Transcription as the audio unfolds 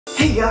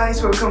Hey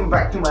guys, welcome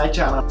back to my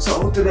channel.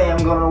 So today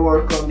I'm gonna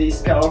work on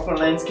this colorful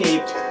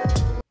landscape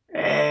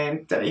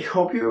and I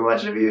hope you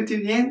watch the video to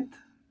the end.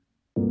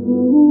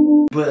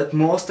 But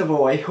most of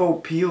all, I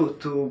hope you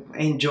to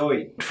enjoy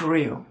it. For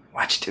real,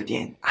 watch to the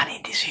end. I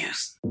need these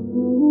views.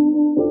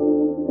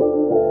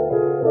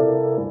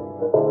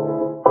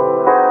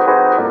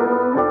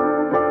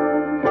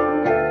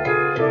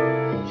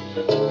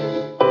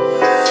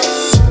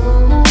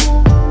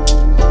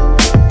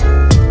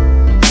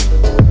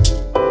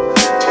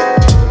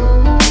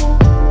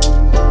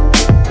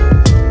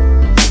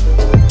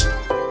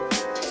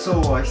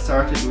 I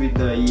started with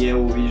the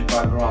yellowish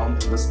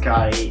background to the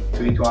sky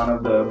with one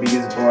of the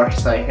biggest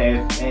brushes I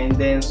have, and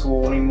then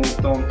slowly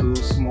moved on to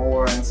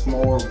smaller and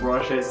smaller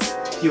brushes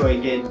till I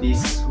get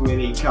these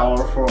really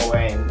colorful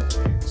and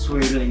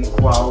swirling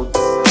clouds.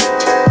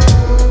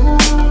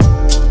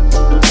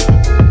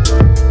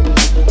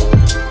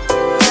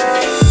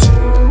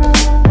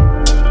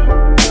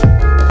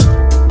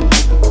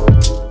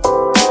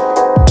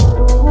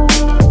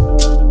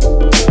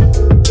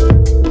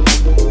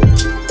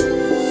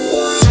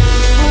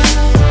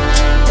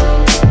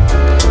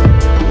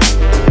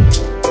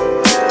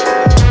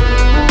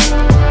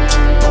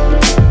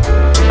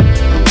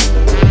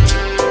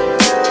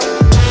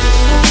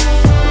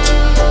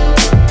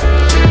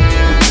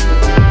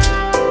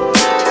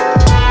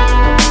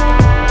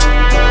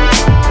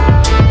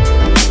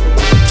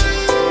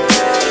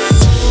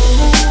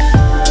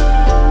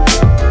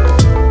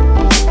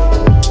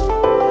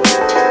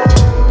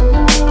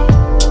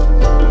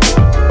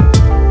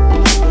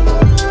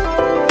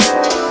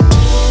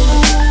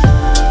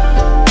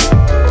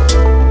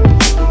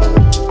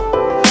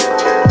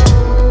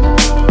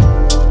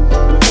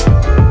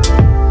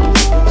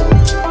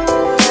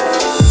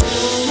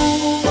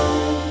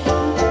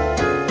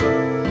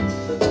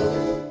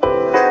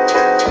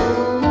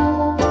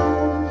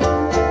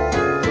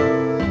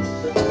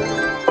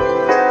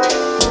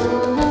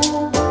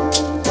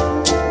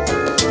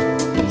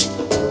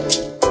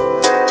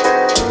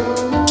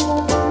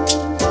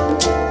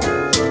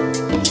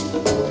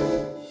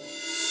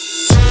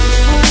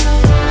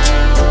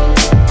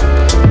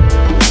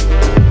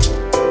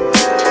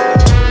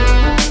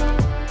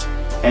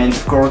 And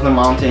of course the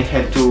mountain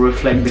had to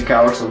reflect the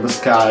colors of the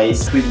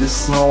skies. With the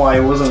snow I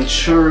wasn't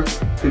sure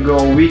to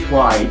go with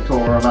white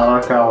or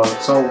another color,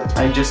 so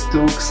I just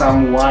took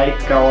some white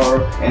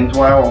color, and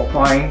while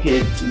applying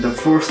it the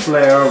first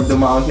layer of the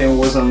mountain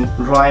wasn't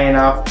dry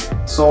enough,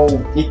 so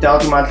it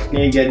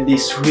automatically get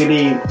this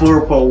really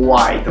purple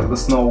white of the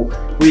snow,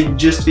 which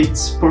just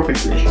fits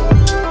perfectly.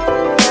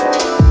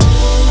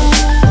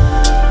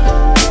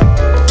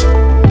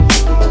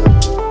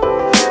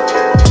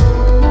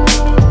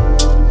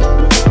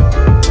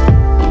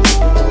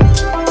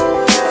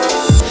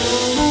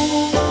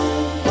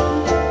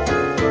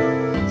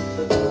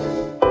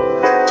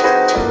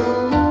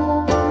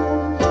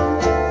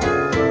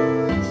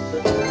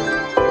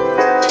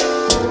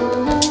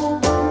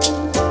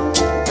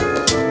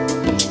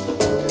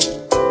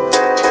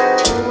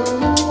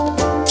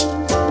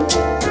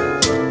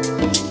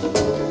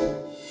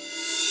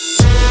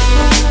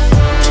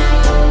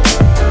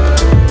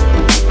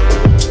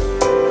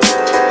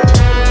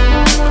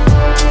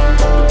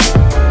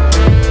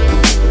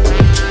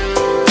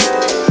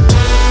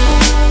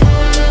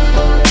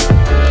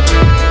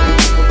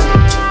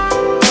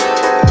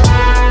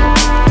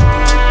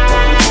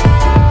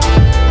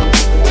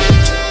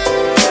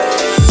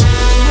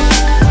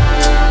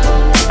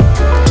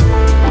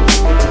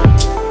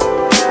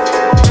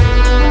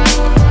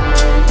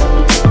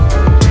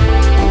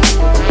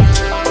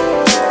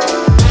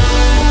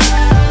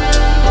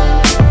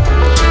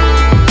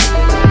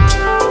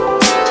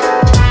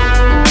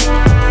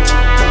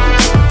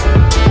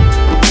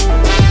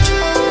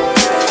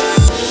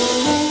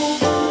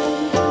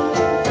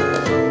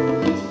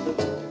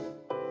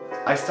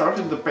 I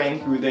started the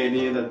paint with the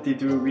idea that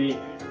it will be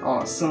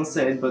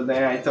sunset, but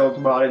then I thought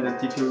about it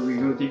that it will be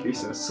good if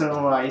it's a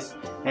sunrise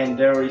and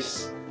there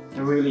is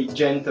a really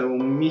gentle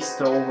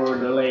mist over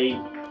the lake.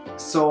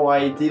 So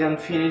I didn't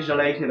finish the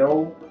lake at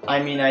all.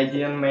 I mean, I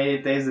didn't make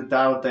it as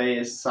detailed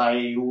as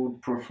I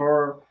would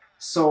prefer.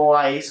 So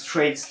I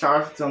straight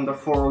started on the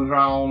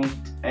foreground,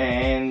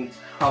 and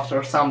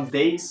after some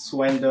days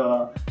when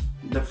the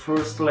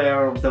first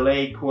layer of the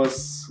lake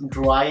was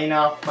dry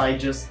enough, I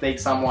just take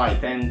some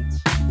white and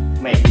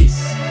make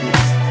this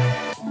mist.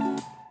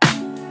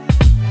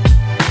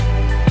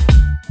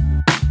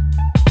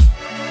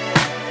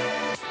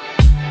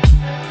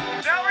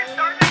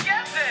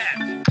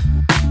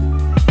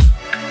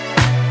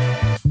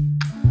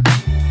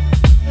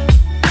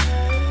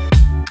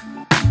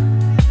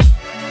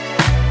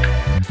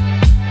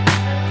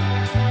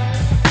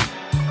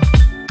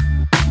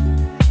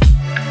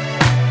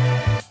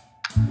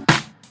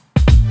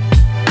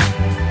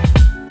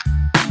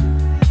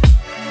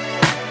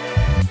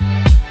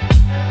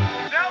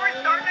 Now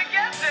we're starting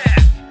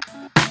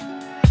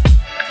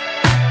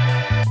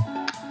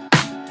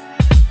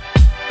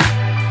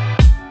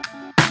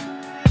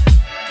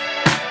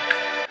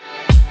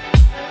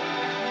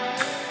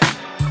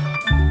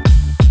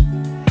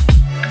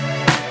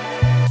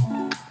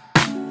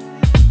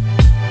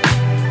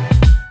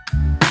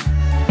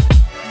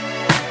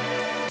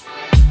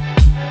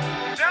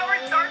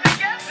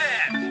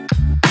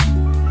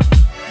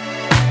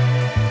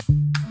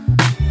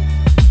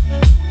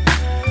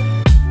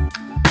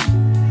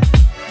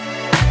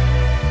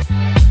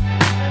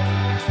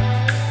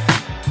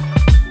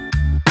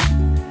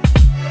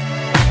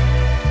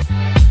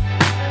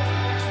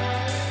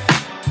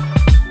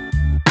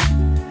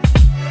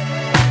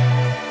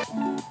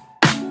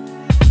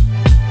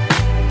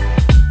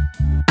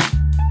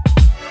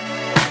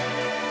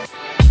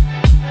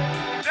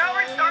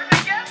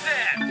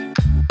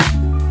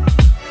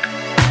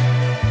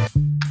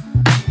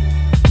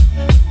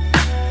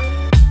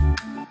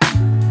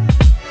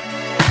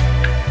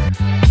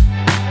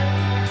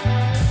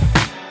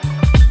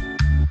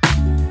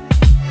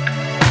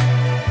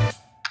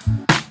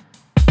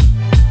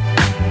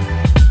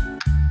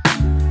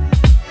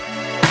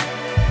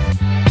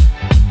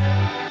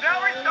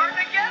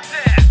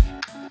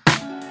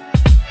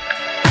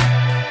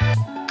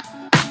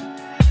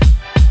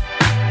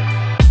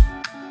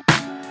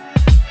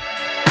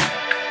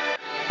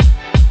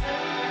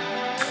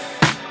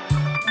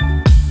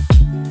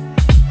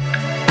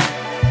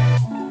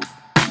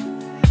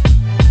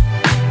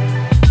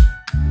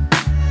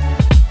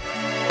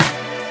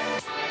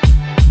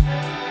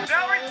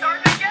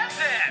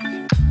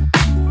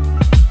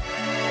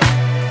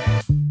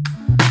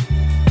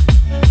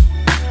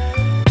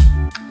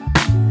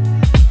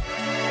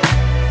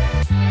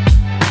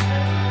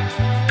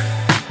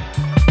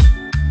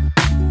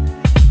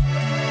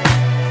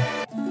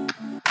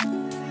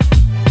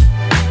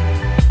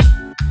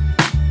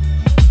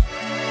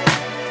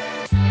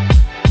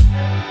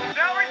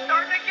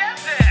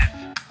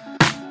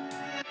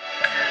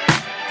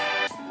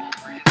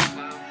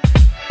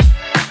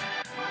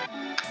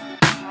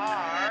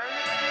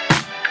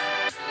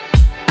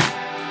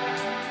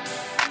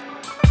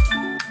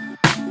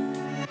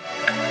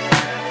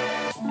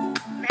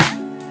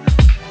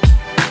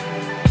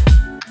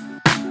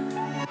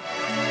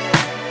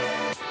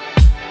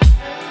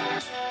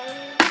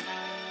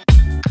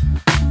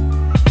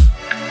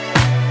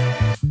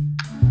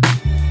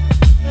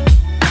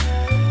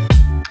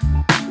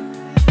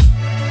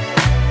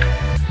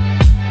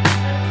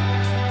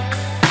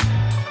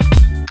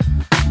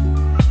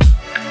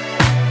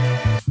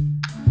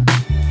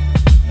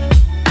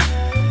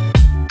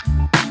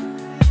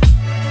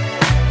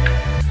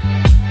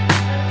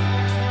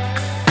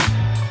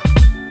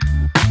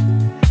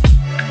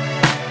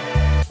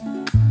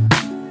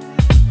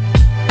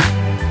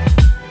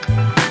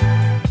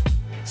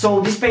So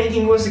this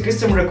painting was a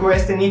custom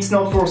request and it's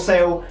not for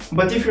sale,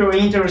 but if you're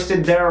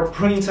interested, there are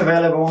prints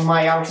available on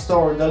my art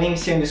store, the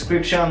link's in the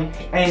description,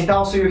 and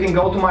also you can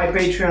go to my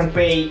Patreon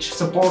page,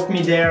 support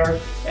me there,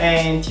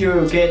 and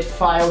you get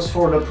files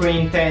for the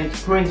print and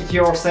print it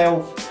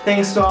yourself.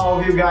 Thanks to all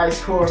of you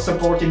guys who are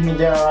supporting me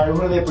there, I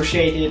really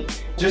appreciate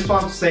it. Just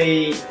want to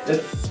say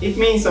that it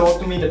means a lot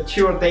to me that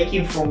you're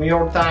taking from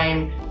your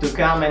time to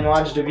come and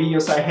watch the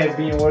videos I have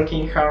been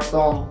working hard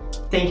on.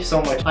 Thank you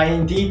so much, I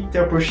indeed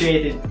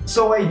appreciate it.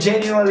 So I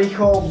genuinely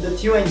hope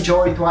that you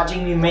enjoyed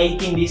watching me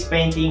making this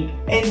painting,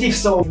 and if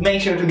so,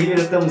 make sure to give it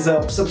a thumbs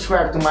up,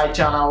 subscribe to my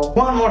channel.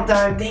 One more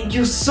time, thank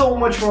you so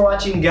much for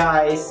watching,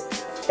 guys,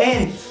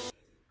 and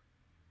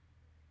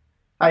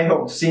I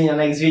hope to see you in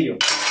the next video,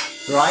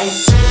 right?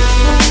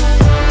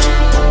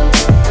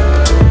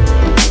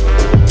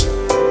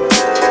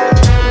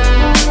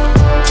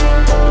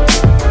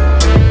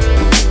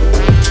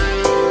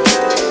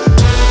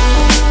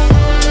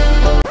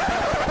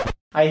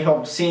 I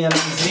hope to see you in the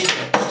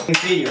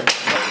next video,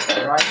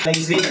 right?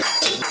 Next video.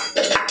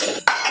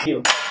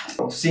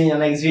 See you in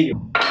the next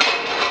video.